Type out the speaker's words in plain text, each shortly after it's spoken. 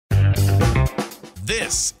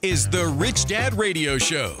This is the Rich Dad Radio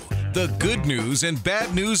Show. The good news and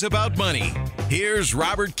bad news about money. Here's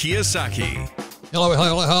Robert Kiyosaki. Hello.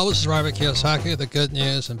 This is Robert Kiyosaki. The good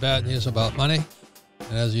news and bad news about money.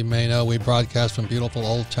 And as you may know, we broadcast from beautiful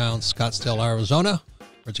old town Scottsdale, Arizona.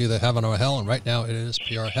 It's either heaven or hell, and right now it is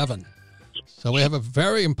pure heaven. So we have a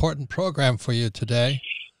very important program for you today.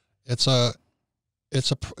 It's a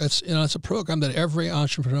program that every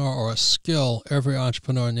entrepreneur, or a skill every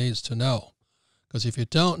entrepreneur needs to know. Because if you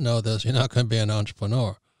don't know this, you're not going to be an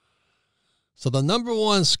entrepreneur. So the number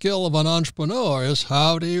one skill of an entrepreneur is,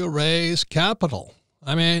 how do you raise capital?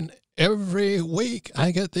 I mean, every week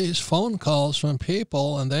I get these phone calls from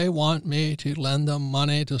people and they want me to lend them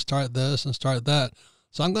money to start this and start that.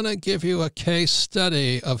 So I'm going to give you a case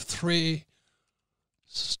study of 3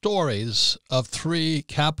 stories of 3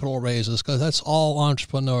 capital raises, because that's all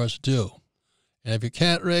entrepreneurs do. And if you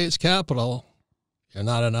can't raise capital, you're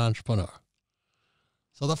not an entrepreneur.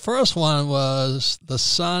 So the first one was the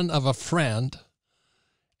son of a friend,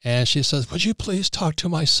 and she says, would you please talk to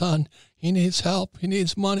my son? He needs help. He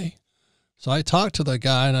needs money. So I talked to the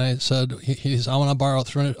guy, and I said, I want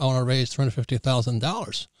to raise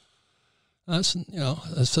 $350,000. And I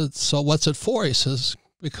said, so what's it for? He says,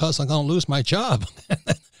 because I'm going to lose my job.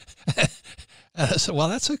 And I said, well,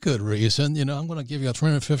 that's a good reason. I'm going to give you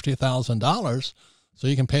 $350,000 so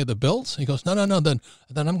you can pay the bills. He goes, no. Then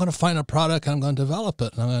I'm going to find a product and I'm going to develop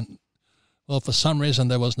it. And I went, well, for some reason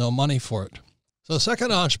there was no money for it. So the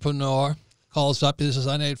second entrepreneur calls up. He says,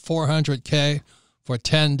 I need $400K for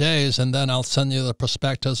 10 days, and then I'll send you the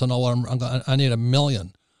prospectus and all. I need $1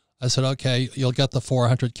 million. I said, okay, you'll get the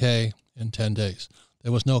 $400K in 10 days.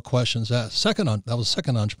 There was no questions asked. That was the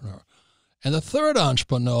second entrepreneur. And the third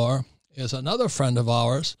entrepreneur is another friend of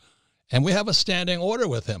ours, and we have a standing order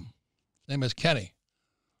with him. His name is Kenny.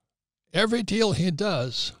 Every deal he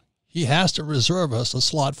does, he has to reserve us a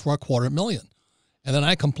slot for $250,000. And then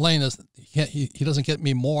I complain as he doesn't get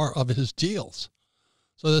me more of his deals.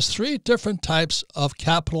 So there's 3 different types of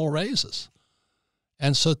capital raises.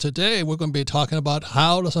 And so today we're going to be talking about,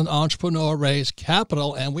 how does an entrepreneur raise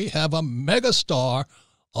capital? And we have a megastar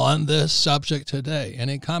on this subject today.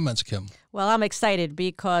 Any comments, Kim? Well, I'm excited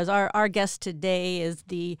because our guest today is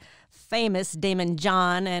the famous Daymond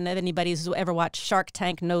John. And if anybody who's ever watched Shark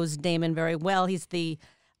Tank knows Daymond very well. He's the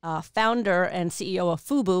founder and CEO of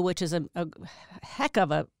FUBU, which is a heck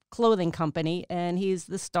of a clothing company. And he's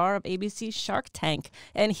the star of ABC's Shark Tank.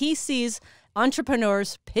 And he sees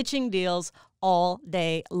entrepreneurs pitching deals all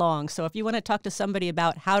day long. So if you want to talk to somebody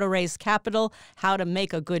about how to raise capital, how to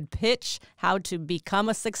make a good pitch, how to become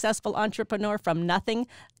a successful entrepreneur from nothing,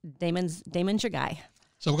 Daymond's your guy.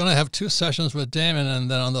 So we're going to have 2 sessions with Daymond,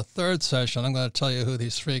 and then on the 3rd session, I'm going to tell you who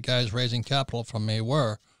these 3 guys raising capital from me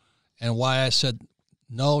were, and why I said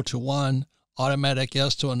no to one, automatic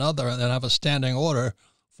yes to another, and then have a standing order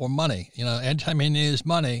for money. Anytime he needs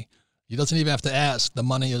money, he doesn't even have to ask. The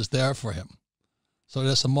money is there for him. So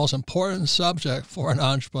that's the most important subject for an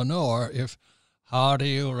entrepreneur, how do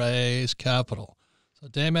you raise capital? So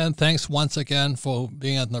Daymond, thanks once again for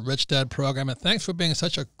being on the Rich Dad program, and thanks for being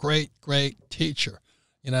such a great teacher.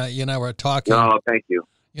 You and I were talking. No, thank you.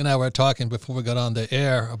 You and I were talking before we got on the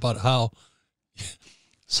air about how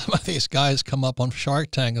some of these guys come up on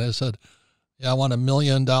Shark Tank, and they said, yeah, I want $1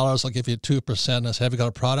 million. I'll give you 2%. And I said, have you got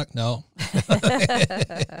a product? No.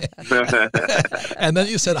 And then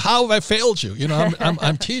you said, how have I failed you?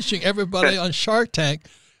 I'm teaching everybody on Shark Tank,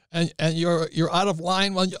 and you're out of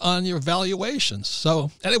line on your valuations.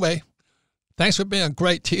 So anyway, thanks for being a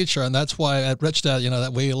great teacher. And that's why at Rich Dad,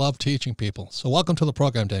 that we love teaching people. So welcome to the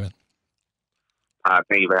program, Daymond.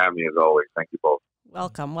 Thank you for having me, as always. Thank you both.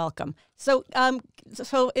 Welcome. So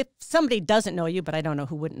if somebody doesn't know you, but I don't know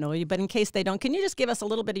who wouldn't know you, but in case they don't, can you just give us a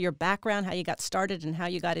little bit of your background, how you got started and how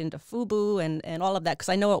you got into FUBU and all of that? Because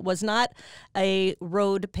I know it was not a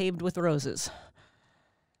road paved with roses.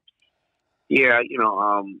 Yeah, I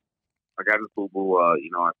got into FUBU,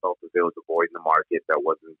 I felt that there was a void in the market that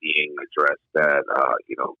wasn't being addressed, that,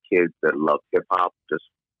 kids that loved hip-hop just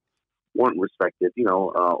weren't respected.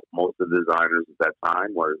 Most of the designers at that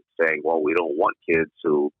time were saying, well, we don't want kids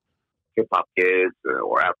hip-hop kids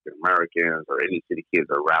or African-Americans or any city kids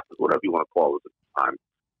or rappers, whatever you want to call us at the time.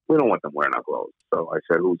 We don't want them wearing our clothes. So I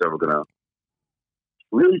said, who's ever going to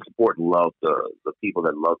really support and love the people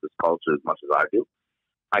that love this culture as much as I do?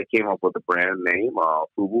 I came up with the brand name,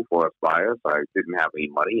 FUBU, for us buyers. I didn't have any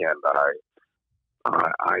money, and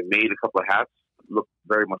I made a couple of hats, looked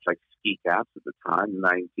very much like ski caps at the time, in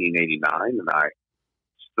 1989, and I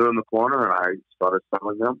stood in the corner and I started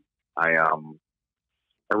selling them. I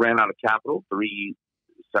ran out of capital 3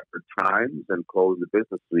 separate times and closed the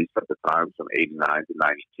business 3 separate times from 89 to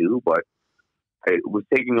 92, but I was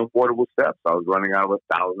taking affordable steps. I was running out of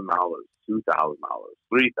 $1,000, $2,000,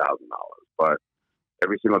 $3,000, but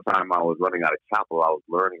every single time I was running out of capital, I was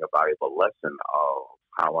learning a valuable lesson of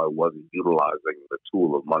how I wasn't utilizing the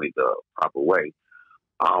tool of money the proper way.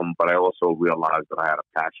 But I also realized that I had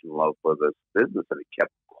a passion and love for this business, and it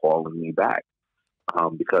kept calling me back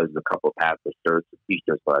because a couple of pastors, church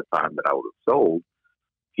teachers by the time that I would have sold,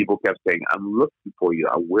 people kept saying, "I'm looking for you.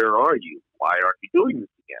 Where are you? Why aren't you doing this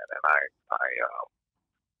again?" And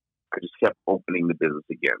I just kept opening the business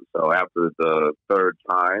again. So after the third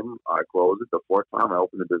time I closed it, the fourth time I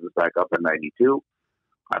opened the business back up in 92.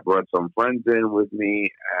 I brought some friends in with me,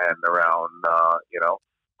 and around,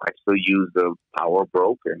 I still used the power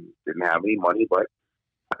broke and didn't have any money, but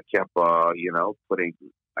I kept, I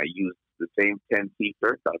used the same 10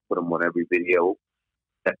 t-shirts. I put them on every video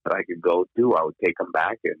that I could go to. I would take them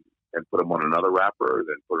back and put them on another rapper,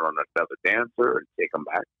 then put it on another dancer and take them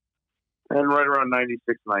back. And right around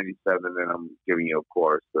 96, 97, and I'm giving you, of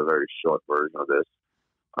course, the very short version of this,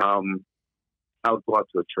 I would go out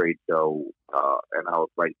to a trade show and I would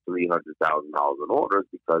write $300,000 in orders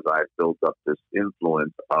because I built up this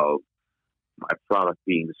influence of my product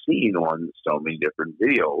being seen on so many different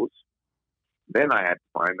videos. Then I had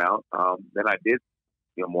to find out, then I did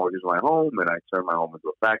mortgage my home, and I turned my home into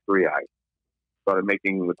a factory. I started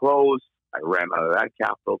making the clothes. I ran out of that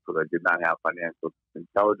capital because I did not have financial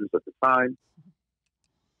intelligence at the time.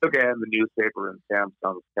 Again, the newspaper and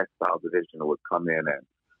Samsung's textile division would come in and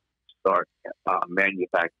start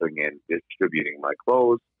manufacturing and distributing my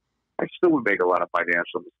clothes. I still would make a lot of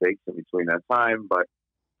financial mistakes in between that time, but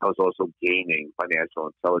I was also gaining financial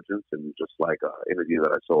intelligence. And just like an interview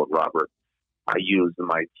that I saw with Robert, I used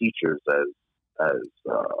my teachers as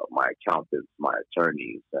my accountants, my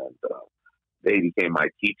attorneys, and they became my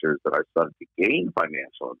teachers that I started to gain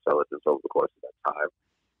financial intelligence over the course of that time.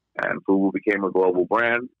 And FUBU became a global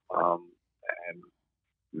brand, and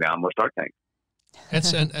now I'm a Shark Tank.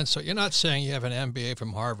 And so you're not saying you have an MBA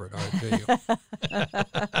from Harvard, do you?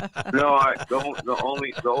 No, the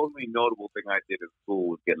only notable thing I did in school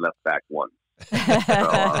was get left back once. So,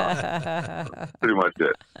 pretty much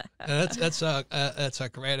it. And that's a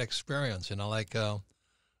great experience.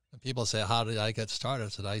 When people say, "How did I get started?" I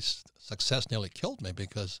said, success nearly killed me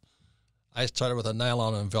because I started with a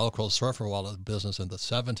nylon and Velcro surfer wallet business in the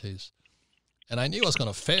 70s, and I knew I was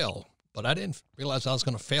going to fail, but I didn't realize I was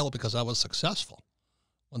going to fail because I was successful.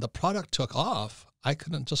 When the product took off, I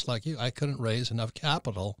couldn't, just like you, I couldn't raise enough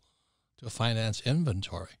capital to finance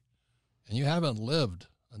inventory. And you haven't lived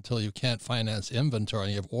until you can't finance inventory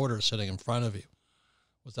and you have orders sitting in front of you.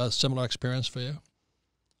 Was that a similar experience for you?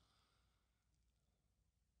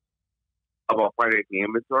 About financing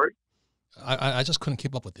inventory? I just couldn't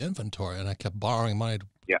keep up with inventory, and I kept borrowing money to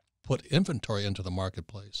put inventory into the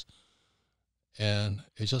marketplace. And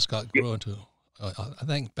it just grew into, I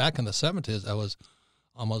think back in the 70s, I was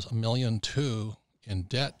almost $1.2 million in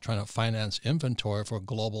debt trying to finance inventory for a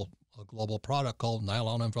global product called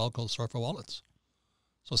nylon and Velcro surfer wallets.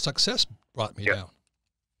 So success brought me down.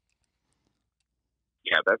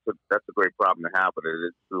 Yeah, that's a great problem to have, but it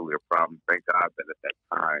is truly a problem. Thank God that at that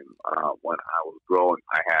time, when I was growing,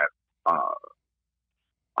 I had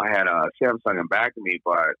Samsung in back of me,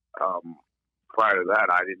 but prior to that,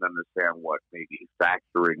 I didn't understand what maybe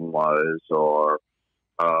factoring was or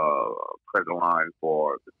credit line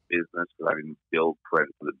for the business because I didn't build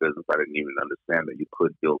credit for the business. I didn't even understand that you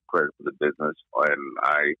could build credit for the business, and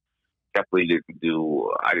I definitely didn't do.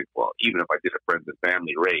 Even if I did a friends and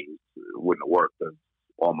family raise, it wouldn't have worked because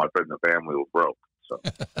all my friends and family were broke. So.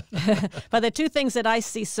 But the two things that I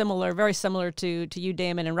see very similar to you,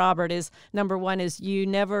 Daymond and Robert, is number one is you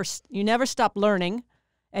never stop learning,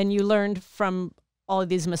 and you learned from all of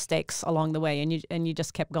these mistakes along the way, and you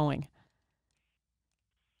just kept going.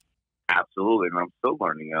 Absolutely, and I'm still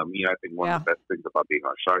learning. I think one of the best things about being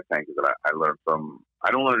on Shark Tank is that I learn from.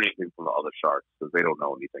 I don't learn anything from the other sharks because they don't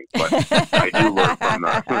know anything, but I do learn from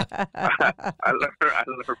the. I learn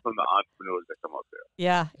from the entrepreneurs that come up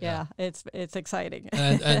there. Yeah. It's exciting.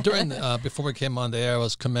 And during before we came on the air, I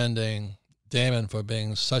was commending Daymond for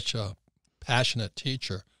being such a passionate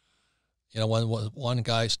teacher. When one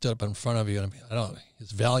guy stood up in front of you, and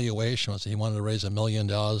his valuation was he wanted to raise $1 million,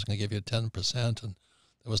 going to give you 10%, and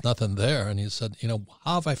there was nothing there. And he said,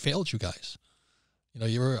 how have I failed you guys?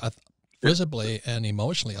 You were visibly and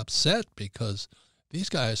emotionally upset because these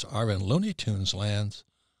guys are in Looney Tunes lands,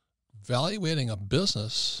 evaluating a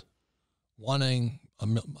business, wanting, I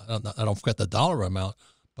don't forget the dollar amount,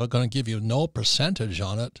 but going to give you no percentage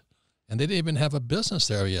on it. And they didn't even have a business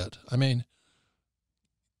there yet. I mean,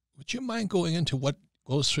 would you mind going into what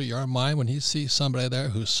goes through your mind when you see somebody there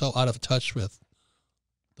who's so out of touch with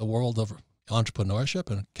the world of entrepreneurship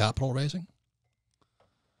and capital raising?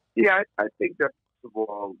 Yeah, I think that first of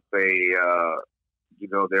all, they,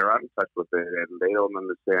 they're out of touch with it, and they don't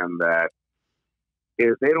understand that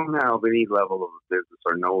if they don't have any level of business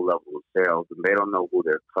or no level of sales, and they don't know who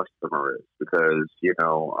their customer is, because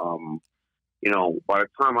by the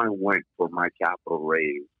time I went for my capital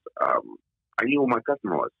raise, I knew who my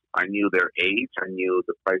customer was. I knew their age. I knew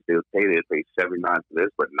the price they would pay. They'd pay $79 for this,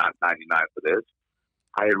 but not $99 for this.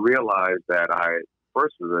 I had realized that as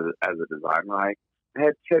a designer, I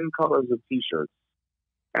had 10 colors of T-shirts.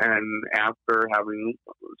 And after having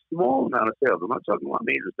a small amount of sales, I'm not talking about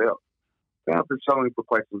major sales, after selling for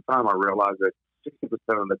quite some time, I realized that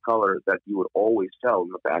 60% of the colors that you would always sell in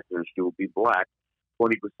the fashion industry would be black,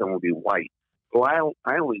 20% would be white. So I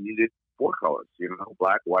only needed 4 colors,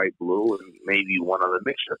 black, white, blue, and maybe one other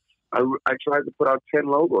mixture. I tried to put out 10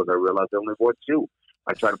 logos. I realized I only bought 2.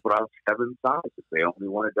 I tried to put out 7 sizes. They only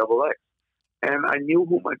wanted XX. And I knew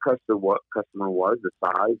who my customer was, the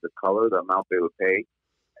size, the color, the amount they would pay.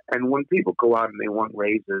 And when people go out and they want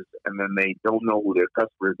raises and then they don't know who their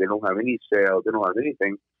customer is, they don't have any sales, they don't have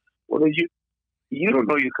anything, well, then you don't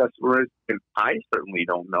know your customer is, and I certainly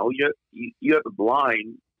don't know. You're the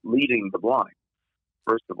blind leading the blind,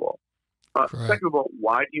 first of all. Second of all,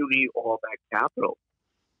 why do you need all that capital?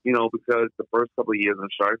 Because the first couple of years in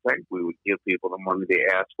Shark Tank, we would give people the money they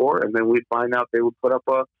asked for, and then we'd find out they would put up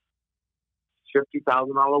a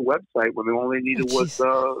 $50,000 website when they only needed was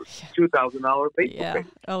 $2,000 Facebook page.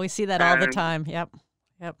 Oh, we see that all the time. Yep.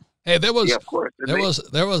 Hey, there was of course. there was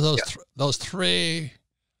those 3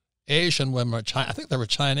 Asian women. I think they were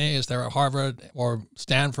Chinese. They were at Harvard or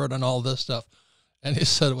Stanford and all this stuff. And he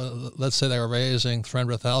said, well, let's say they were raising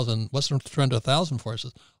 $300,000. What's $300,000 for? He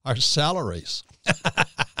says, our salaries.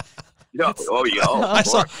 I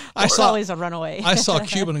saw always a runaway. I saw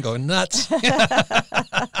Cuban go nuts.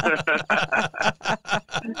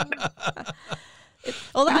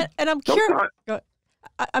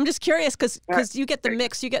 I'm just curious because you get the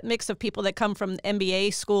mix. You get mix of people that come from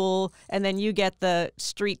MBA school, and then you get the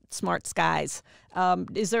street smarts guys.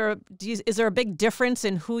 Is there a big difference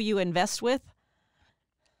in who you invest with?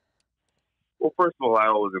 Well, first of all, I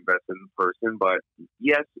always invest in the person, but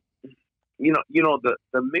yes.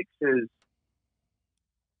 The mix is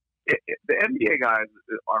the NBA guys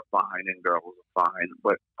are fine and girls are fine,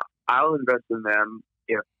 but I'll invest in them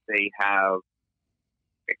if they have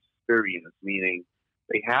experience, meaning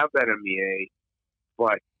they have that MBA,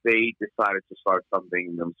 but they decided to start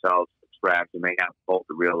something themselves from scratch, and they have both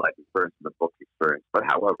the real life experience and the book experience. But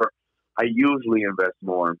however, I usually invest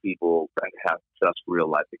more in people that have just real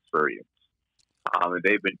life experience. And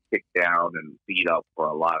they've been kicked down and beat up for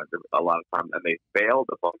a lot of times, and they failed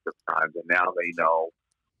a bunch of times, and now they know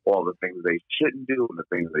all the things they shouldn't do and the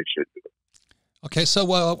things they should do. Okay, so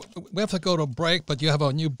we have to go to a break, but you have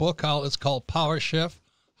a new book out. It's called Power Shift: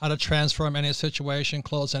 How to Transform Any Situation,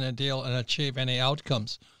 Close Any Deal, and Achieve Any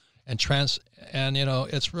Outcomes. And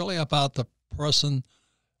it's really about the person.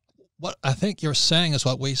 What I think you're saying is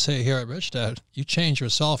what we say here at Rich Dad: you change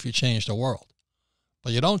yourself, you change the world.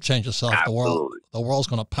 But you don't change yourself, Absolutely. the world's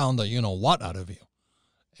going to pound the you-know-what out of you.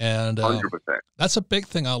 And 100%. That's a big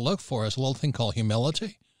thing I look for, is a little thing called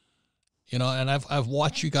humility. And I've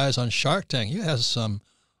watched you guys on Shark Tank. You have some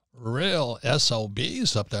real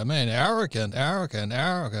SOBs up there. Man, arrogant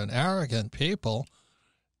people.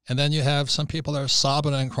 And then you have some people that are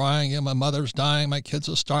sobbing and crying. My mother's dying, my kids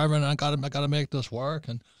are starving, I got to make this work.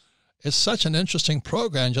 And it's such an interesting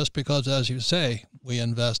program just because, as you say, we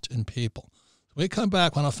invest in people. We come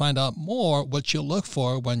back when I find out more what you look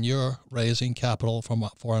for when you're raising capital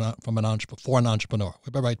for an entrepreneur.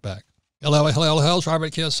 We'll be right back. Hello, it's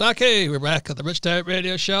Robert Kiyosaki. We're back at the Rich Dad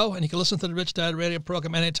Radio Show, and you can listen to the Rich Dad Radio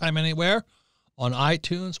program anytime, anywhere on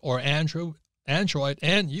iTunes or Android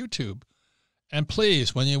and YouTube. And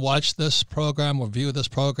please, when you watch this program or view this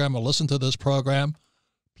program or listen to this program,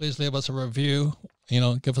 please leave us a review,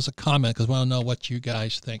 give us a comment, because we want to know what you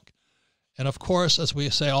guys think. And of course, as we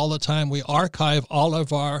say all the time, we archive all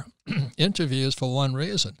of our interviews for one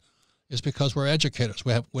reason, is because we're educators.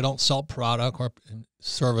 We don't sell product or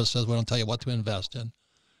services. We don't tell you what to invest in.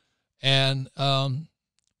 And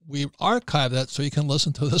we archive that so you can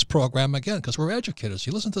listen to this program again, because we're educators.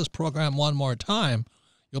 You listen to this program one more time,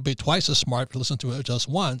 you'll be twice as smart if you listen to it just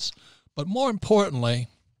once. But more importantly,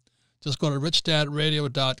 just go to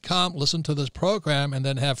richdadradio.com, listen to this program, and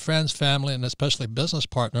then have friends, family, and especially business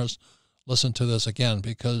partners listen to this again,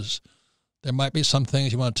 because there might be some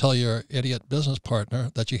things you want to tell your idiot business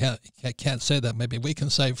partner that you can't say that maybe we can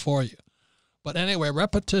say for you. But anyway,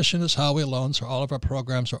 repetition is how we learn, so all of our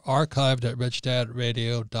programs are archived at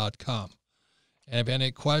richdadradio.com. And if you have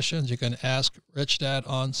any questions, you can ask Rich Dad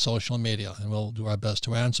on social media, and we'll do our best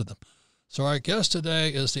to answer them. So our guest today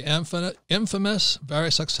is the infamous,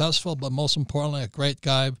 very successful, but most importantly, a great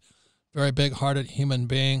guy, very big-hearted human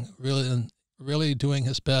being, really doing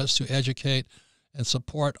his best to educate and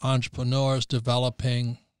support entrepreneurs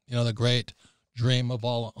developing, the great dream of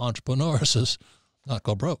all entrepreneurs is not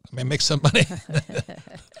go broke. I mean, make some money.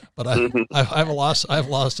 But I've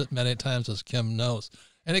lost it many times, as Kim knows.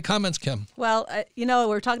 Any comments, Kim? Well,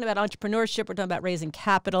 we're talking about entrepreneurship. We're talking about raising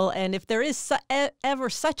capital. And if there is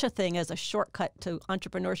ever such a thing as a shortcut to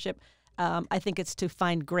entrepreneurship, I think it's to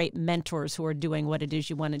find great mentors who are doing what it is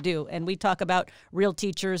you want to do. And we talk about real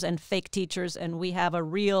teachers and fake teachers, and we have a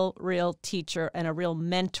real teacher and a real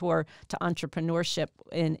mentor to entrepreneurship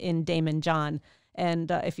in Daymond John.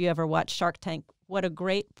 And if you ever watch Shark Tank, what a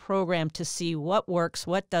great program to see what works,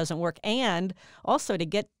 what doesn't work, and also to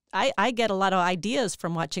get I get a lot of ideas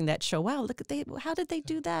from watching that show. Wow, how did they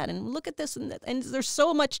do that? And look at this. And there's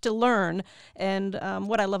so much to learn. And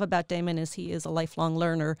what I love about Daymond is he is a lifelong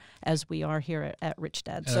learner, as we are here at Rich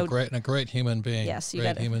Dad. And a great human being. Yes, you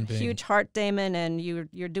got a huge heart, Daymond, and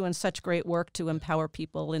you're doing such great work to empower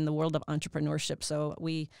people in the world of entrepreneurship. So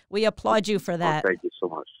we applaud you for that. Thank you so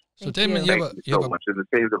much. So Daymond, you have so much. And the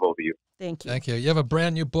same to both of you. Thank you. Thank you. You have a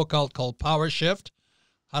brand new book out called Power Shift: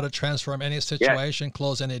 How to Transform Any Situation,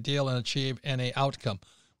 Close Any Deal, and Achieve Any Outcome.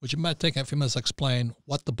 Would you mind taking a few minutes to explain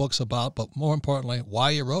what the book's about, but more importantly,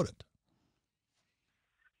 why you wrote it?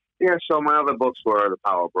 Yeah, so my other books were The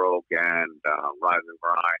Power Broke and Rise and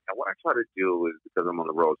Grind. And what I try to do is, because I'm on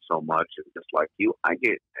the road so much, and just like you, I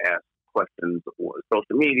get asked questions on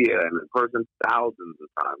social media and in person thousands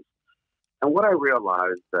of times. And what I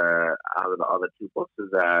realized out of the other two books is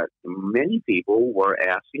that many people were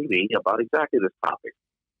asking me about exactly this topic.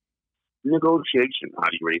 Negotiation. How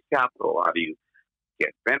do you raise capital? How do you get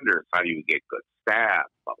vendors? How do you get good staff?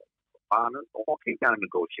 It all came down to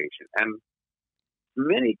negotiation. And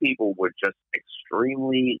many people were just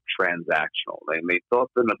extremely transactional. They thought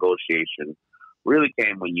the negotiation really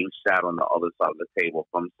came when you sat on the other side of the table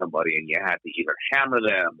from somebody and you had to either hammer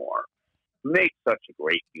them or make such a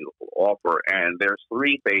great, beautiful offer. And there's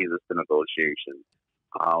three phases to negotiation.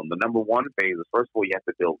 The number one phase is, first of all, you have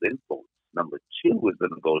to build influence. Number two is the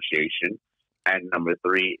negotiation. And number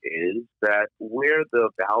three is that where the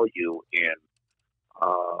value in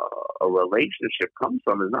a relationship comes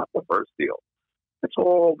from is not the first deal. It's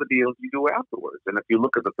all the deals you do afterwards. And if you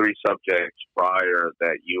look at the three subjects prior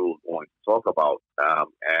that you were going to talk about,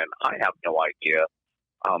 and I have no idea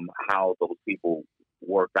how those people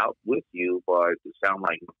worked out with you, but it sounded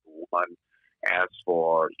like one asked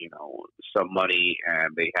for, some money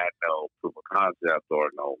and they had no proof of concept or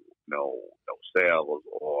no sales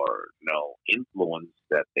or no influence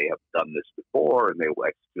that they have done this before and they will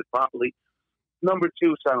execute properly. Number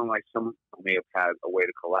two sounded like some may have had a way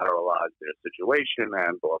to collateralize their situation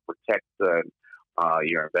and or protect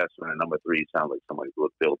your investment. And number three sounded like somebody who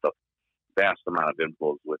had built up vast amount of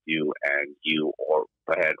influence with you and you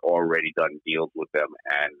had already done deals with them,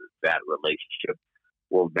 and that relationship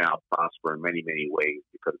will now prosper in many, many ways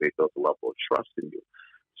because they built a level of trust in you.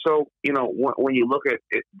 So, when you look at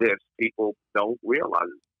this, people don't realize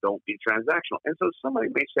it, don't be transactional. And so somebody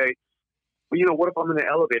may say, well, what if I'm in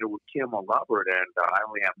an elevator with Kim or Robert and I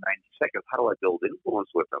only have 90 seconds? How do I build influence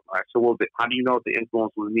with them? All right, so, how do you know if the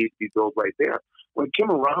influence will need to be built right there? When Kim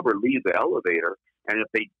and Robert leave the elevator, and if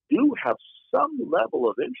they do have some level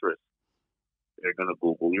of interest, they're going to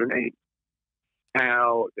Google your name.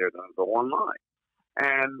 Now they're going to go online.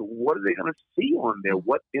 And what are they going to see on there?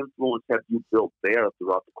 What influence have you built there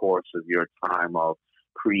throughout the course of your time of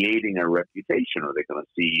creating a reputation? Are they going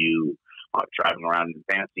to see you driving around in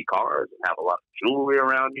fancy cars and have a lot of jewelry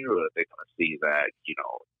around you? Or are they going to see that,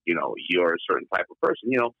 you're a certain type of person?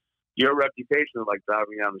 Your reputation is like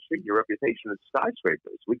driving down the street. Your reputation is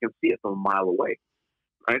skyscrapers. We can see it from a mile away.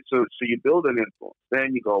 Right? So you build an influence.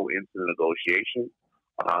 Then you go into the negotiation.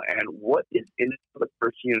 And what is in it for the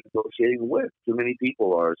person you're negotiating with? Too many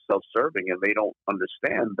people are self-serving and they don't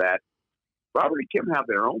understand that Robert and Kim have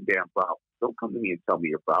their own damn problems. Don't come to me and tell me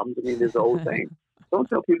your problems. I mean, there's the whole thing. Don't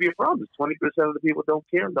tell people your problems. 20% of the people don't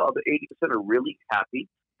care, and the other 80% are really happy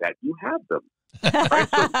that you have them. Right?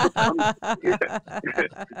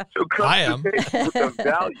 So come to the table with the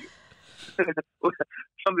value.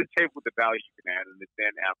 Come to the table with the value you can add, and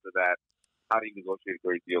then after that, how do you negotiate a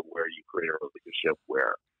great deal where you create a relationship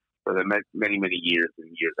where for the many, many years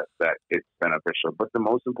and years after that, it's beneficial. But the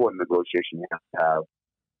most important negotiation you have to have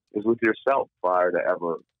is with yourself prior to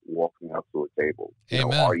ever walking up to a table.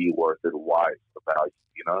 Amen. Are you worth it? Why is the value?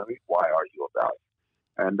 You know what I mean? Why are you a value?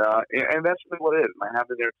 And that's really what it is. I have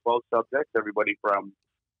in there 12 subjects, everybody from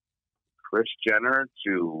Kris Jenner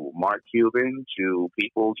to Mark Cuban to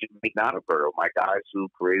people you may not have heard of. My guys who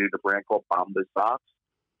created a brand called Boundless Socks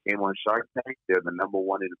came on Shark Tank. They're the number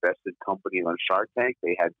one invested company on Shark Tank.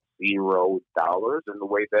 They had $0, and the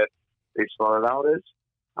way that they started out is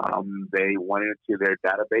they went into their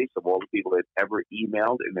database of all the people they'd ever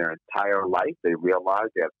emailed in their entire life. They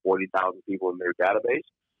realized they had 40,000 people in their database.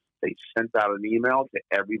 They sent out an email to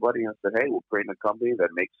everybody and said, hey, we're creating a company that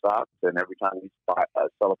makes socks, and every time we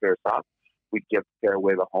sell a pair of socks, we give a pair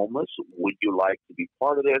away to the homeless. Would you like to be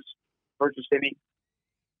part of this? Purchase any?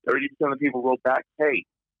 30% of the people wrote back, hey,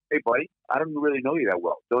 buddy, I don't really know you that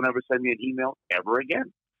well. Don't ever send me an email ever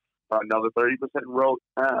again. Another 30% wrote,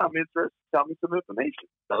 I'm interested. Tell me some information.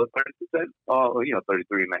 Another 30%,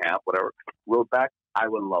 33.5%, whatever, wrote back, I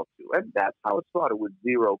would love to. And that's how it started, with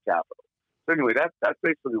zero capital. So anyway, that's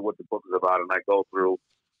basically what the book is about. And I go through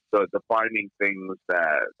the defining things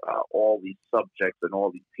that all these subjects and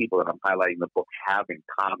all these people that I'm highlighting in the book have in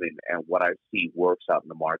common, and what I see works out in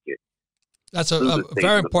the market. That's a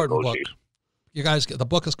very important book. You guys, the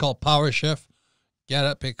book is called Power Shift. Get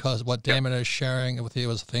it? Because what Daymond is sharing with you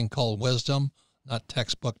is a thing called wisdom, not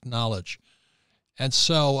textbook knowledge. And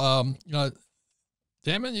so,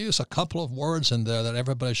 Daymond used a couple of words in there that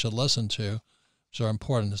everybody should listen to, which are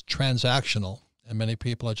important. It's transactional, and many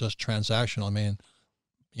people are just transactional. I mean,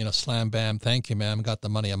 slam, bam, thank you, ma'am, got the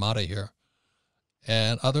money, I'm out of here.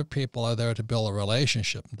 And other people are there to build a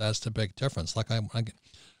relationship. That's the big difference. Like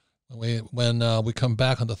when we come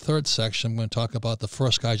back on the third section, we're going to talk about the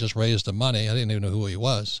first guy just raised the money. I didn't even know who he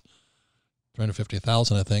was.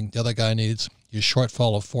 $350,000, I think. The other guy needs his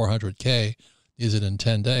shortfall of $400K. Needs it in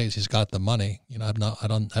 10 days. He's got the money. I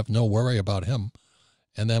don't have no worry about him.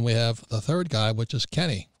 And then we have the third guy, which is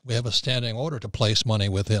Kenny. We have a standing order to place money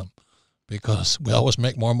with him, because we always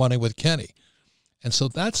make more money with Kenny. And so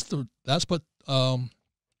that's what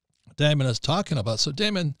Daymond is talking about. So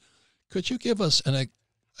Daymond, could you give us a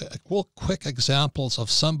quick examples of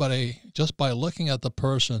somebody, just by looking at the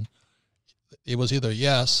person, it was either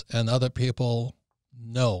yes and other people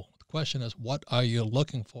no. The question is, what are you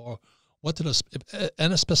looking for? What did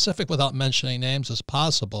and a specific, without mentioning names as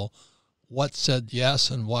possible, what said yes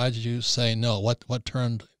and why did you say no? What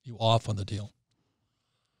turned you off on the deal?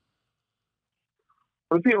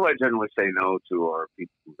 The people I generally say no to are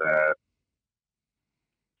people that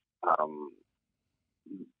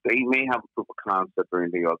they may have a proof of concept or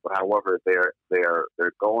anything else, but however,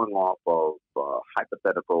 they're going off of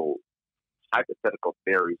hypothetical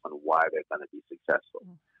theories on why they're going to be successful.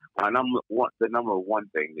 The number one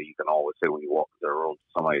thing that you can always say when you walk into a room to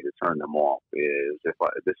somebody to turn them off is,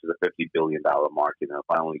 this is a $50 billion market, and if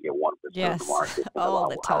I only get 1% of the market, all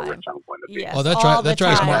the time. how rich I'm going to be. Yes, oh, that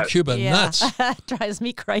drives Mark Cuban nuts. That drives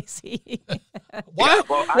me crazy. Why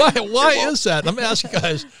is that? Let me ask you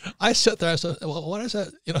guys. I sit there, I said, well, what is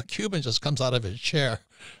that? Cuban just comes out of his chair.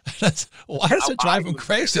 Why does it drive him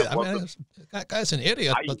crazy? That guy's an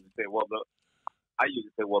idiot. I used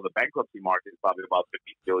to say, well, the bankruptcy market is probably about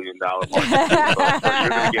 $50 billion market. So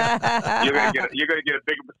you're going to get a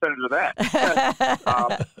bigger percentage of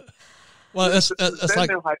that. Well, it's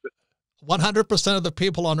like 100% of the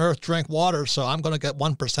people on Earth drink water, so I'm going to get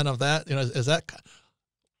 1% of that. Is that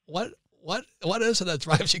what is it that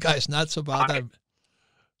drives you guys nuts about that?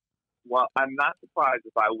 Well, I'm not surprised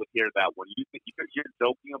if I would hear that one. You're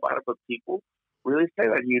joking about it, but people really say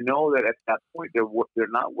that. That at that point they're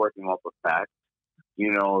not working off of facts.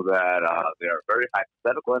 That they're very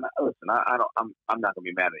hypothetical. And listen, I'm not going to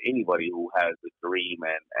be mad at anybody who has a dream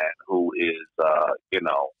and who is a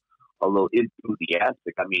little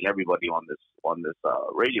enthusiastic. I mean, everybody on this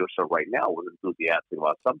radio show right now was enthusiastic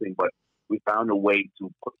about something, but we found a way to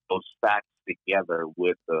put those facts together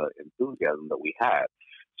with the enthusiasm that we had.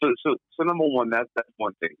 So number one, that's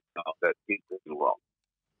one thing that people do wrong.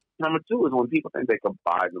 Number two is when people think they can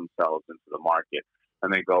buy themselves into the market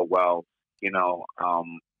and they go, well,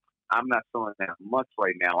 I'm not selling that much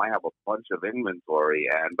right now. I have a bunch of inventory,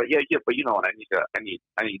 but I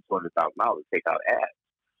need $200,000 to take out ads.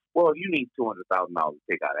 Well, if you need $200,000 to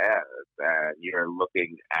take out ads, and you're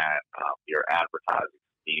looking at your advertising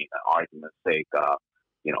being, an argument's sake, 5%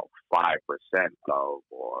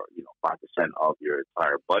 of your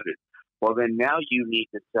entire budget. Well, then now you need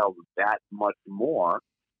to sell that much more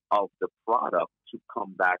of the product to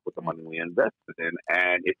come back with the money we invested in.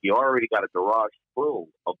 And if you already got a garage full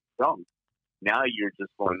of junk, now you're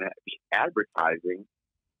just going to be advertising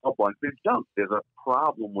a bunch of junk. There's a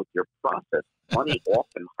problem with your process. Money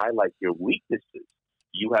often highlights your weaknesses.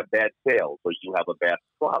 you have bad sales, or you have a bad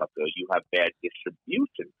product, or you have bad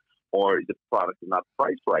distribution, or the product is not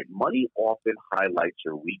priced right. Money often highlights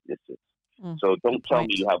your weaknesses. So don't tell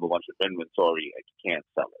me you have a bunch of inventory and you can't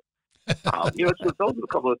sell it. So those are a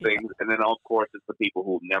couple of things. And then, of course, it's the people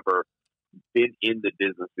who've never been in the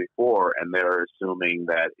business before, and they're assuming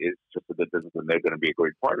that it's just a good business and they're going to be a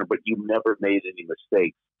great partner, but you've never made any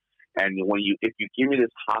mistakes. And if you give me this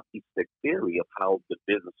hockey stick theory of how the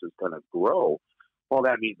business is going to grow, well,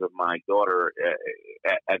 that means that my daughter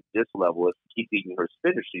at this level, if she keeps eating her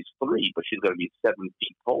spinach, she's 3, but she's going to be 7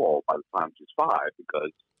 feet tall by the time she's 5 because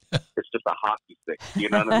it's just a hockey stick. You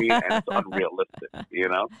know what I mean? And it's unrealistic.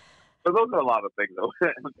 So those are a lot of things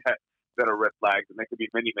that are red flags, and there could be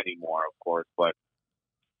many, many more, of course. But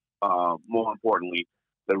more importantly,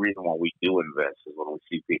 the reason why we do invest is when we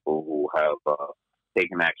see people who have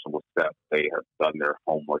taken actionable steps. They have done their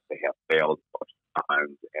homework. They have failed a bunch of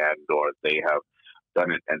times, or they have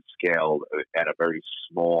done it and scaled at a very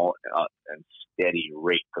small and steady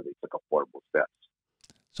rate because they took affordable steps.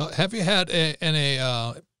 So have you had any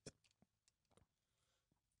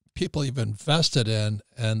people you've invested in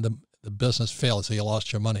and the business failed, so you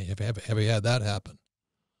lost your money? Have you had that happen?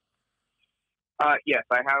 Yes,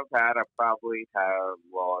 I have had. I probably have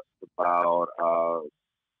lost about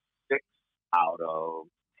 6 out of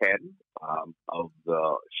 10 of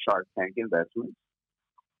the Shark Tank investments.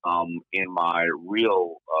 In my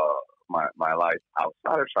real my life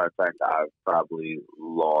outside of Shark Tank, I've probably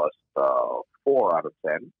lost 4 out of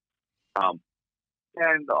 10.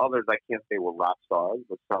 And the others, I can't say were rock stars,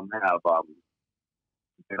 but some have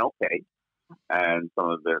been okay, and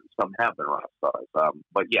some have been rock stars.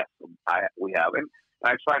 But yes, we have, and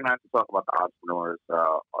I try not to talk about the entrepreneurs,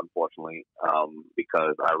 unfortunately,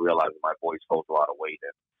 because I realize my voice holds a lot of weight,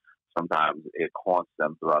 and sometimes it haunts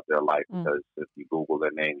them throughout their life. Because if you Google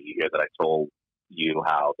their name, you hear that I told you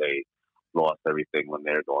how they lost everything when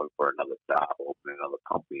they're going for another job, opening another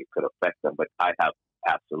company. It could affect them, but I have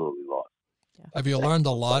absolutely lost. Yeah. Have you learned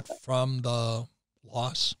a lot from the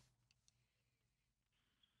loss?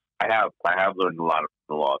 I have learned a lot from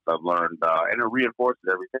the loss. I've learned, and it reinforces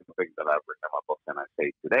every single thing that I've written in my book and I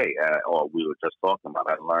say today, or we were just talking about.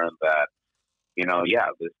 I learned that,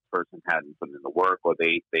 this person hadn't put in the work, or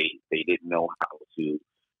they didn't know how to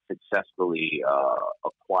successfully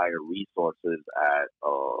acquire resources at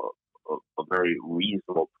a very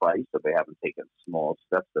reasonable price, so they haven't taken small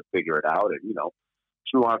steps to figure it out. And,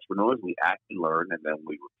 true entrepreneurs, we act and learn, and then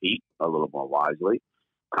we repeat a little more wisely.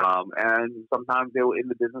 And sometimes they were in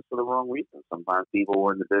the business for the wrong reasons. Sometimes people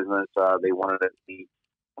were in the business, they wanted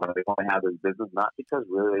to have this business not because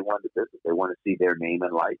really they wanted the business. They want to see their name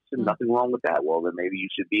in lights, and nothing wrong with that. Well, then maybe you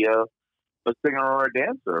should be a singer or a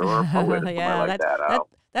dancer or a poet or something like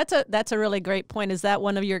that. That's a really great point. Is that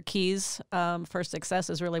one of your keys for success?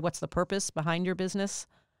 Is really what's the purpose behind your business?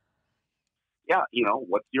 Yeah,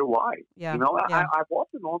 what's your why? Yeah. I've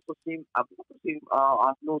often also seen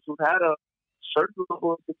entrepreneurs who've had a certain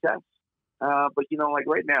level of success. But like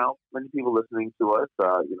right now, many people listening to us,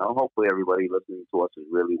 hopefully everybody listening to us is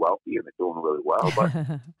really wealthy and they're doing really well.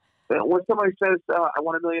 But when somebody says, I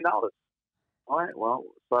want $1 million, all right, well,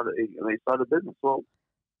 they start a business. Well,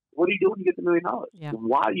 what are you doing to get the $1 million? Yeah.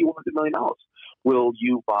 Why do you want the $1 million? Will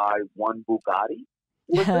you buy one Bugatti?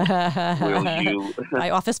 Will you buy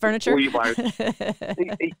office furniture? Will you buy?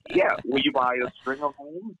 Will you buy a string of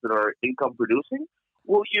homes that are income producing?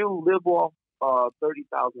 Will you live off $30,000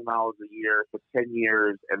 a year for 10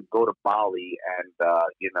 years and go to Bali and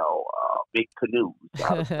make canoes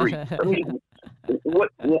out of trees? I mean,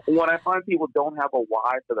 when I find people don't have a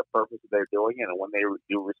why for the purpose that they're doing it, and when they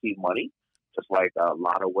do receive money, just like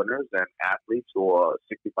lotto winners and athletes who are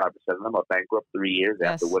 65% of them are bankrupt 3 years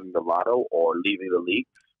after winning the lotto or leaving the league.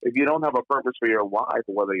 If you don't have a purpose for your why,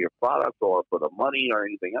 for whether your product or for the money or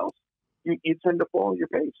anything else, you tend to fall on your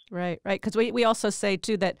face. Right. Because we also say,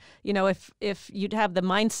 too, that, if you'd have the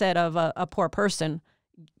mindset of a poor person,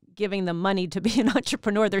 giving them money to be an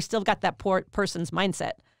entrepreneur, they're still got that poor person's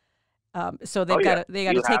mindset. So they got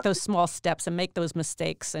to take those small steps and make those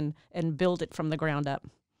mistakes and build it from the ground up.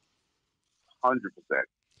 100%.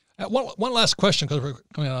 One last question, because we're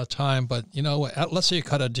coming out of time. But let's say you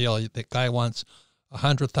cut a deal. The guy wants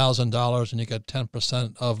 $100,000, and you get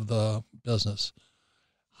 10% of the business.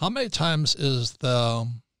 How many times is the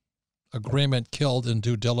agreement killed in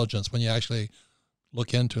due diligence when you actually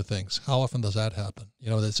look into things? How often does that happen?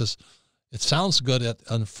 It's just, it sounds good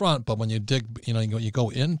in front, but when you dig, you go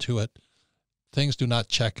into it, things do not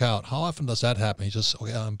check out. How often does that happen? You just,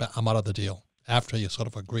 okay, I'm out of the deal after you sort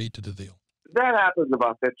of agreed to the deal. That happens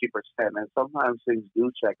about 50%, and sometimes things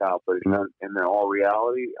do check out. But in all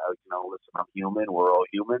reality, listen, I'm human. We're all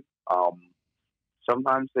human.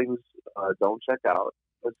 Sometimes things don't check out,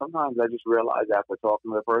 but sometimes I just realize after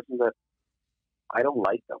talking to the person that I don't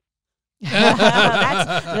like them.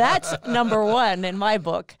 that's number one in my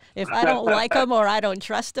book. If I don't like them or I don't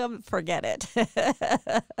trust them, forget it.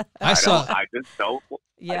 I just don't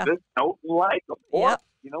like them. Or,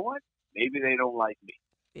 you know what? Maybe they don't like me.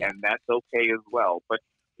 Yeah. And that's okay as well. But,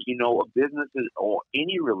 a business or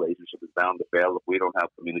any relationship is bound to fail if we don't have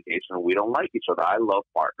communication or we don't like each other. I love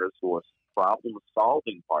partners who are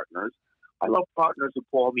problem-solving partners. I love partners who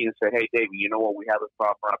call me and say, hey, David, you know what? We have this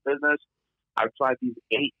problem for our business. I've tried these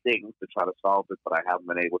 8 things to try to solve it, but I haven't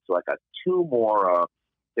been able to. I got 2 more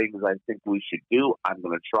things I think we should do. I'm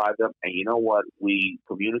going to try them. And you know what? We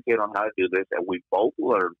communicate on how to do this, and we both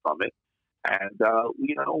learn from it. And,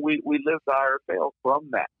 we lived our fail from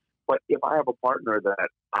that. But if I have a partner that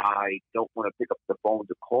I don't want to pick up the phone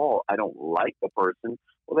to call, I don't like the person,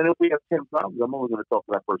 well, then if we have 10 problems, I'm only going to talk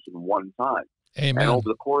to that person one time. Amen. And over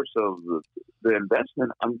the course of the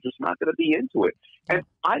investment, I'm just not going to be into it. And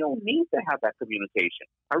I don't need to have that communication.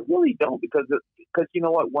 I really don't, because you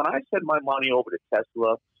know what? When I send my money over to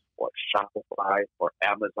Tesla or Shopify or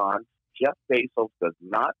Amazon, Jeff Bezos does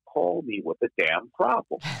not call me with a damn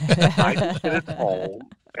problem. I just sit at home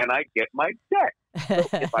and I get my check. So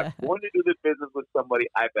if I'm going to do this business with somebody,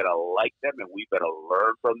 I better like them, and we better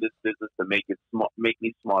learn from this business to make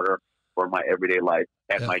me smarter for my everyday life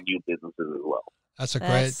and my new businesses as well. That's a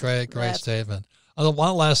great statement.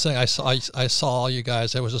 One last thing I saw all you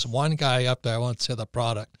guys. There was this one guy up there. I won't say the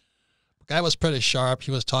product. The guy was pretty sharp.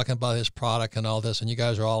 He was talking about his product and all this, and you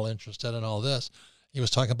guys are all interested in all this. He was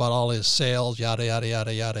talking about all his sales, yada, yada,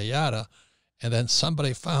 yada, yada, yada. And then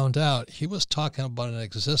somebody found out he was talking about an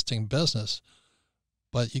existing business,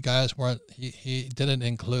 but you guys weren't, he didn't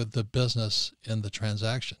include the business in the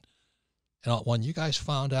transaction. And when you guys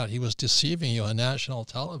found out he was deceiving you on national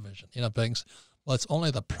television, things, well, it's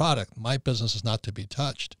only the product. My business is not to be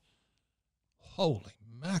touched. Holy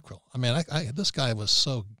mackerel. I mean, this guy was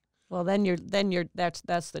so. Well,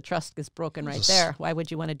 that's the trust is broken right there. Why would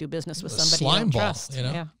you want to do business with somebody you don't trust?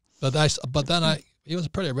 Yeah. But then he was a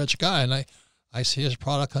pretty rich guy, and I see his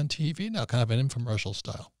product on TV now, kind of an infomercial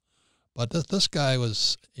style. But this guy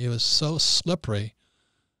was so slippery,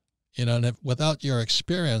 and without your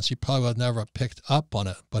experience, you probably would have never picked up on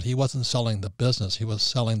it. But he wasn't selling the business; he was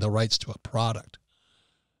selling the rights to a product.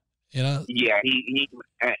 Yeah, he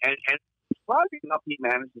probably enough he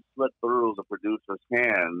managed to slip through the producer's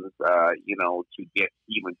hands, to get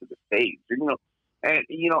even to the stage.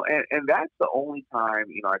 And that's the only time,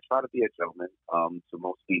 I try to be a gentleman to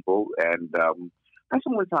most people, and that's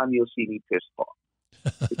the only time you'll see me pissed off.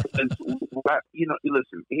 Because,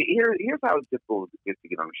 listen, here's how difficult it is to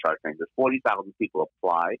get on a Shark Tank. There's 40,000 people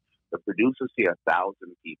apply. The producers see 1,000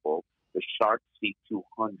 people. The Sharks see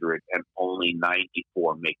 200, and only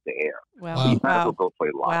 94 make the air. Wow. So you might as well go play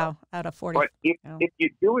lotto. Wow, out of 40. But if you're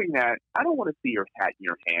doing that, I don't want to see your hat in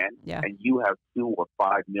your hand and you have $2 or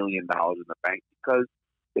 $5 million in the bank, because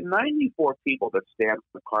the 94 people that stand on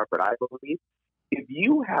the carpet, I believe, if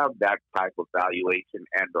you have that type of valuation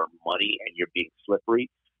and or money and you're being slippery,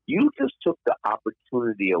 you just took the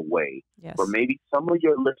opportunity away for maybe some of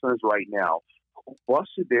your listeners right now who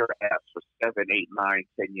busted their ass for 7, 8, 9,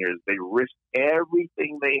 10 years. They risked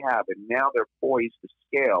everything they have, and now they're poised to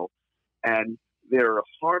scale, and they're a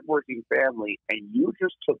hardworking family, and you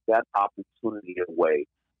just took that opportunity away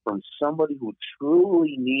from somebody who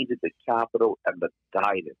truly needed the capital and the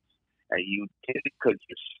guidance. And you did it because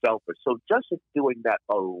you're selfish. So just doing that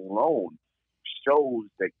alone shows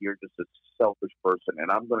that you're just a selfish person.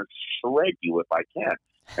 And I'm going to shred you if I can.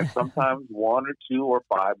 And sometimes 1 or 2 or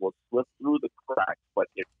 5 will slip through the cracks, but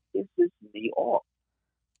it pisses me off.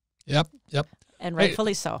 Yep. And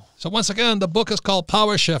rightfully so. So once again, the book is called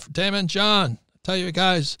Power Shift. Daymond John, I tell you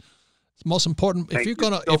guys, it's most important. If you're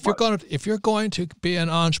going to be an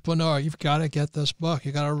entrepreneur, you've got to get this book.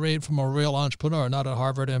 You got to read from a real entrepreneur, not a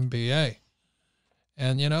Harvard MBA.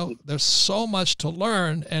 And there's so much to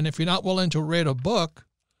learn. And if you're not willing to read a book,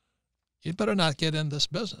 you'd better not get in this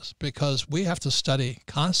business, because we have to study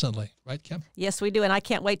constantly, right, Kim? Yes, we do. And I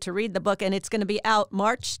can't wait to read the book. And it's going to be out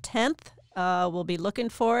March 10th. We'll be looking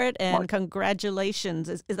for it. And congratulations.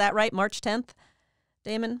 Is that right? March 10th?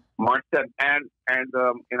 Daymond? March 10th, and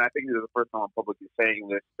I think this is the first time I'm publicly saying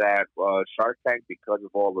this, that Shark Tank, because of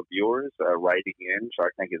all the viewers writing in,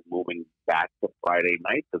 Shark Tank is moving back to Friday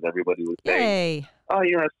night, because everybody was saying, Yay. oh,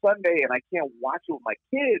 you're on Sunday and I can't watch it with my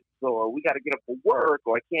kids, or we got to get up for work,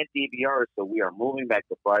 or I can't DVR, so we are moving back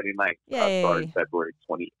to Friday night starting February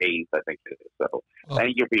 28th, I think it is. So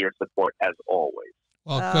thank you for your support as always.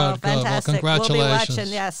 Well, good. Fantastic. Well, congratulations. We'll be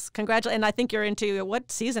watching, yes. Congratulations. And I think you're into,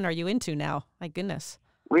 what season are you into now? My goodness.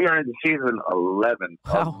 We are in season 11,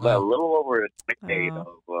 Wow. a little over a decade of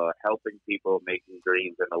helping people, making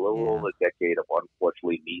dreams, and a little over a decade of,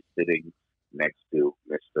 unfortunately, me sitting next to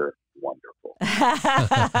Mr. Wonderful.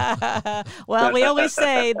 Well, we always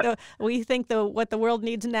say we think what the world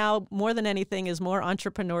needs now more than anything is more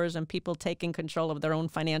entrepreneurs and people taking control of their own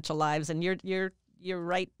financial lives. And you're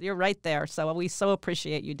right. You're right there. So we so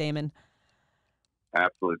appreciate you, Daymond.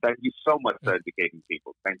 Absolutely. Thank you so much for educating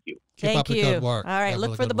people. Thank you. Keep up the good work. All right.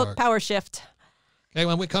 Look for the book Power Shift. Okay.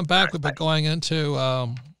 When we come back, we'll be going into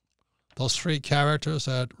those 3 characters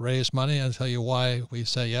that raise money and tell you why we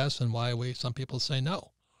say yes and why some people say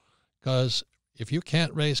no. Because if you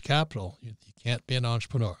can't raise capital, you can't be an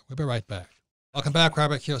entrepreneur. We'll be right back. Welcome back,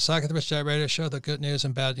 Robert Kiyosaki, the Rich Dad Radio Show, the good news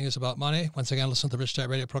and bad news about money. Once again, listen to the Rich Dad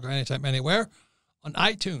Radio program anytime, anywhere, on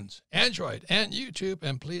iTunes, Android, and YouTube.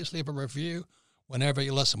 And please leave a review whenever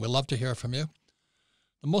you listen. We'd love to hear from you.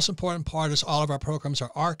 The most important part is all of our programs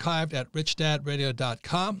are archived at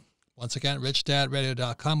richdadradio.com. Once again,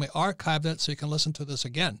 richdadradio.com. We archived it so you can listen to this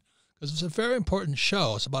again, because it's a very important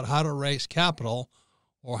show. It's about how to raise capital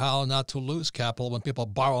or how not to lose capital when people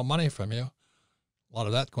borrow money from you. A lot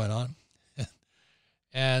of that going on.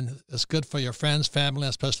 And it's good for your friends, family, and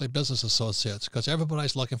especially business associates, because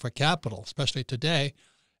everybody's looking for capital, especially today.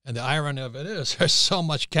 And the irony of it is there's so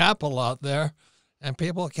much capital out there and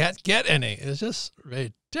people can't get any. It's just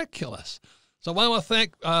ridiculous. So I want to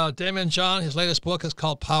thank Daymond John. His latest book is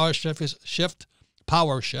called Power Shift,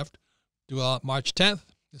 Power Shift, due March 10th.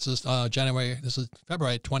 This is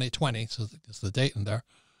February 2020, so it's the date in there.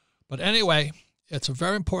 But anyway, it's a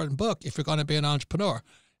very important book if you're going to be an entrepreneur.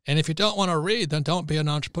 And if you don't want to read, then don't be an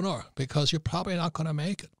entrepreneur, because you're probably not going to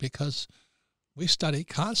make it, because we study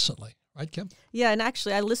constantly. Right, Kim? Yeah, and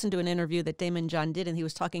actually I listened to an interview that Daymond John did, and he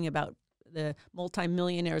was talking about the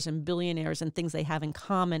multimillionaires and billionaires and things they have in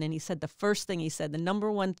common. And he said the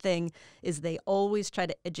number one thing is they always try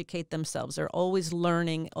to educate themselves. They're always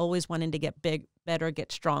learning, always wanting to get better,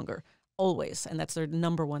 get stronger, always. And that's their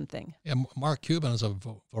number one thing. Yeah, Mark Cuban is a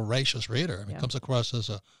voracious reader. He comes across as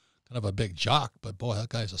a kind of a big jock, but boy, that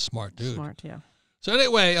guy's a smart dude. Smart, yeah. So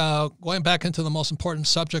anyway, going back into the most important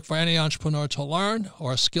subject for any entrepreneur to learn,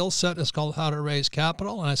 or a skill set, is called how to raise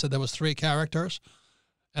capital. And I said there was 3 characters.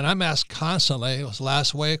 And I'm asked constantly, it was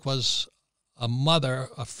last week, was a mother,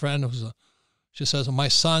 a friend, she says, my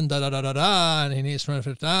son, da-da-da-da-da, and he needs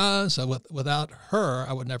 $350,000. So without her,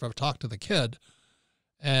 I would never have talked to the kid.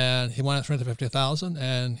 And he wanted $350,000.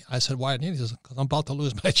 And I said, why do you need it? He says, because I'm about to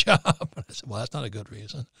lose my job. And I said, well, that's not a good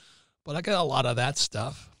reason. But I get a lot of that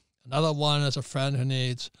stuff. Another one is a friend who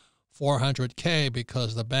needs $400K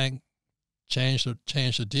because the bank changed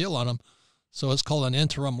the deal on him. So it's called an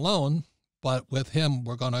interim loan. But with him,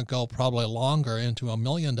 we're going to go probably longer into $1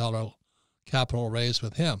 million capital raise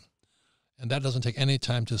with him. And that doesn't take any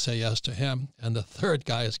time to say yes to him. And the third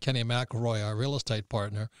guy is Kenny McElroy, our real estate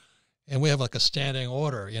partner. And we have like a standing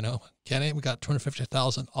order, Kenny, we got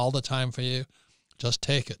 $250,000 all the time for you. Just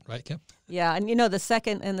take it, right, Kim? Yeah, and the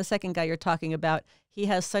second guy you're talking about, he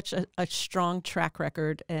has such a strong track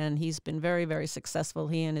record, and he's been very, very successful.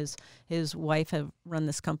 He and his wife have run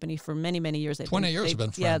this company for many, many years. 20 years have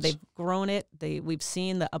been friends. Yeah, they've grown it. We've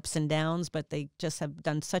seen the ups and downs, but they just have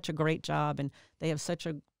done such a great job, and they have such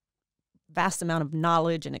a vast amount of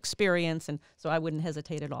knowledge and experience, and so I wouldn't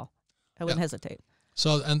hesitate at all. I wouldn't hesitate.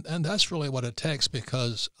 So, and that's really what it takes,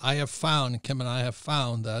 because Kim and I have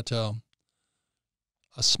found that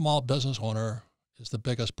a small business owner is the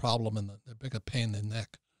biggest problem and the biggest pain in the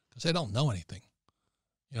neck, because they don't know anything.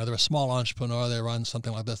 They're a small entrepreneur. They run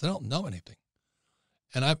something like this. They don't know anything.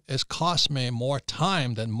 And it's cost me more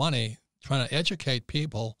time than money trying to educate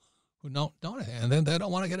people who don't know anything, and then they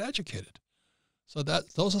don't want to get educated. So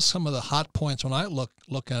those are some of the hot points when I look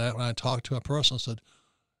at it, when I talk to a person and said,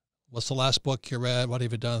 what's the last book you read? What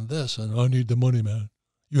have you done this? And I need the money, man.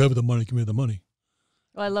 You have the money. Give me the money.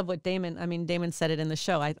 Well, I love what Daymond said it in the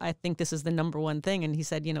show. I think this is the number one thing. And he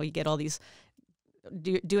said, you get all these,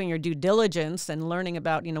 doing your due diligence and learning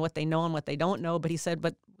about, what they know and what they don't know. But he said,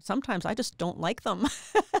 but sometimes I just don't like them.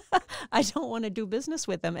 I don't want to do business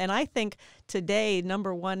with them. And I think today,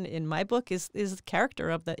 number one in my book is the character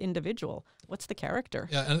of the individual. What's the character?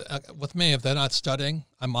 Yeah, and with me, if they're not studying,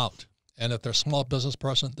 I'm out. And if they're a small business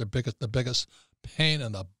person, they're the biggest pain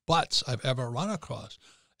in the butts I've ever run across.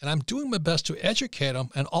 And I'm doing my best to educate them,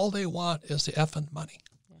 and all they want is the effing money.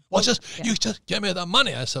 Yeah. Well, you just give me the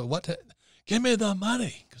money. I said, what? Give me the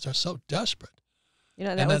money, because they're so desperate. You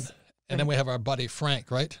know, and then we have our buddy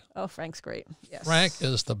Frank, right? Oh, Frank's great. Yes. Frank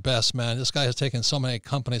is the best, man. This guy has taken so many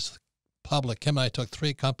companies public. Him and I took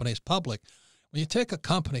 3 companies public. When you take a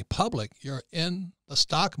company public, you're in the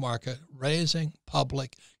stock market raising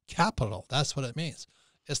public capital. That's what it means.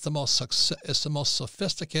 It's the most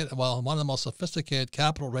sophisticated, well, one of the most sophisticated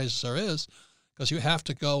capital raises there is, because you have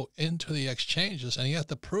to go into the exchanges and you have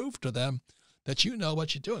to prove to them that you know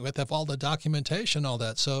what you're doing. We have to have all the documentation, all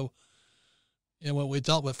that. So, when we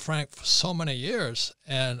dealt with Frank for so many years,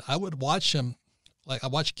 and I would watch him, like I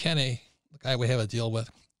watched Kenny, the guy we have a deal with.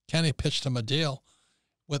 Kenny pitched him a deal.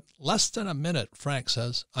 With less than a minute, Frank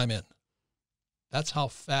says, I'm in. That's how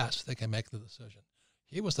fast they can make the decision.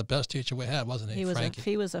 He was the best teacher we had, wasn't he, Frankie?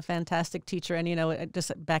 He was a fantastic teacher. And,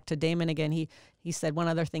 just back to Daymond again, he said one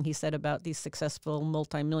other thing he said about these successful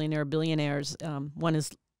multimillionaire billionaires. One is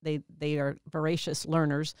they are voracious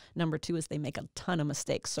learners. Number 2 is they make a ton of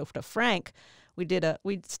mistakes. So to Frank, we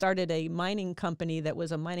started a mining company that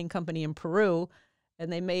was a mining company in Peru,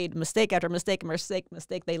 and they made mistake after mistake,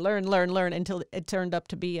 mistake. They learn until it turned up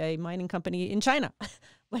to be a mining company in China.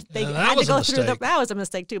 But they had to go through that was a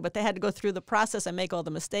mistake too, but they had to go through the process and make all the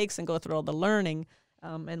mistakes and go through all the learning.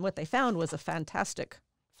 And what they found was a fantastic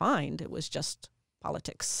find. It was just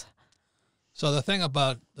politics. So the thing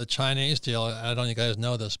about the Chinese deal, I don't know if you guys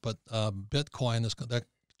know this, but Bitcoin,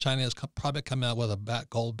 China has probably come out with a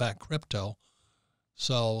gold-backed crypto.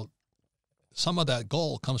 So some of that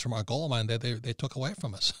gold comes from our gold mine they took away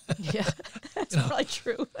from us. Yeah, that's probably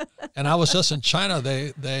true. And I was just in China.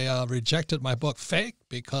 They rejected my book Fake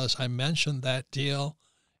because I mentioned that deal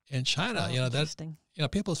in China. Oh,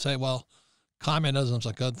 People say, well, communism's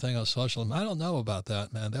a good thing or socialism. I don't know about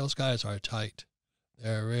that, man. Those guys are tight.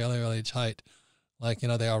 They're really, really tight. Like,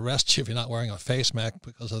 they arrest you if you're not wearing a face mask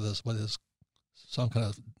because of this, what is some kind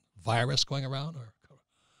of virus going around, or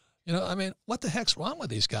what the heck's wrong with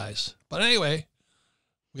these guys? But anyway,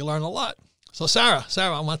 we learn a lot. So Sarah,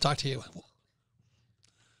 I want to talk to you.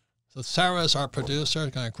 So Sarah is our producer,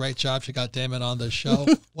 doing a great job. She got Daymond on this show.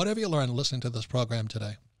 What have you learned listening to this program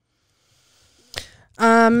today?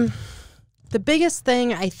 The biggest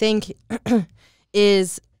thing I think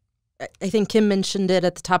is, I think Kim mentioned it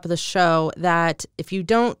at the top of the show, that if you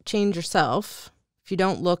don't change yourself, if you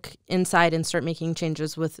don't look inside and start making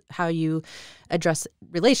changes with how you address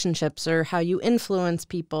relationships or how you influence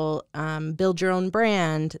people, build your own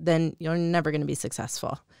brand, then you're never going to be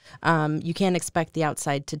successful. You can't expect the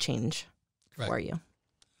outside to change for you.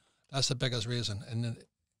 That's the biggest reason. And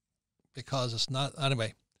because it's not,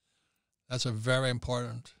 anyway, that's a very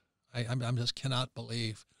important, I just cannot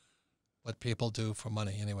believe what people do for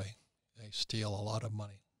money anyway. They steal a lot of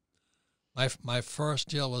money. My first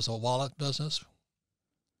deal was a wallet business.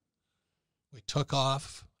 We took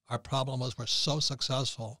off. Our problem was we're so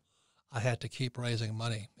successful, I had to keep raising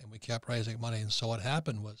money, and we kept raising money. And so what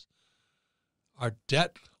happened was our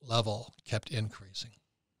debt level kept increasing,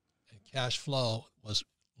 and cash flow was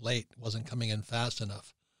late, wasn't coming in fast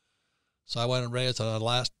enough. So I went and raised the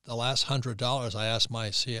last $100. I asked my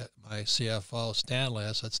CFO, Stanley,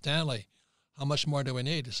 I said, Stanley, how much more do we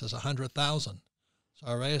need? He says, 100,000. So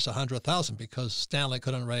I raised 100,000 because Stanley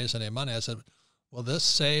couldn't raise any money. I said, will this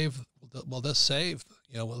save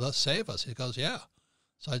us? He goes, yeah.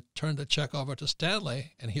 So I turned the check over to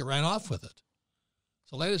Stanley, and he ran off with it.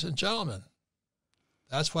 So ladies and gentlemen,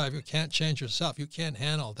 that's why if you can't change yourself, you can't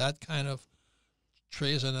handle that kind of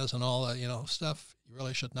treasonous and all that, stuff, you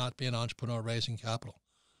really should not be an entrepreneur raising capital.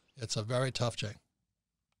 It's a very tough thing,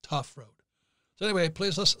 tough road. So anyway,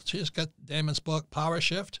 please get Daymond's book, Power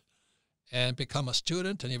Shift, and become a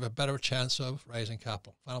student, and you have a better chance of raising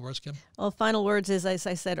capital. Final words, Kim? Well, final words is, as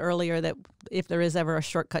I said earlier, that if there is ever a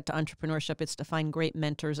shortcut to entrepreneurship, it's to find great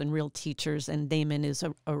mentors and real teachers, and Daymond is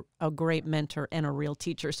a great mentor and a real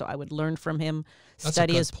teacher, so I would learn from him,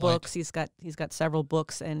 study his books. He's got several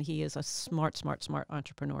books, and he is a smart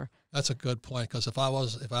entrepreneur. That's a good point, because if I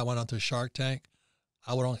went onto Shark Tank,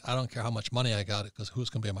 I don't care how much money I got, because who's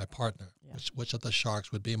going to be my partner? Yeah. Which of the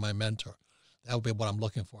sharks would be my mentor? That would be what I'm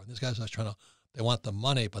looking for. And these guys are they want the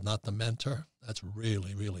money, but not the mentor. That's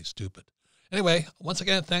really, really stupid. Anyway, once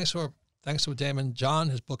again, thanks to Daymond John.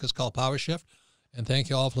 His book is called Power Shift. And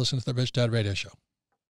thank you all for listening to the Rich Dad Radio Show.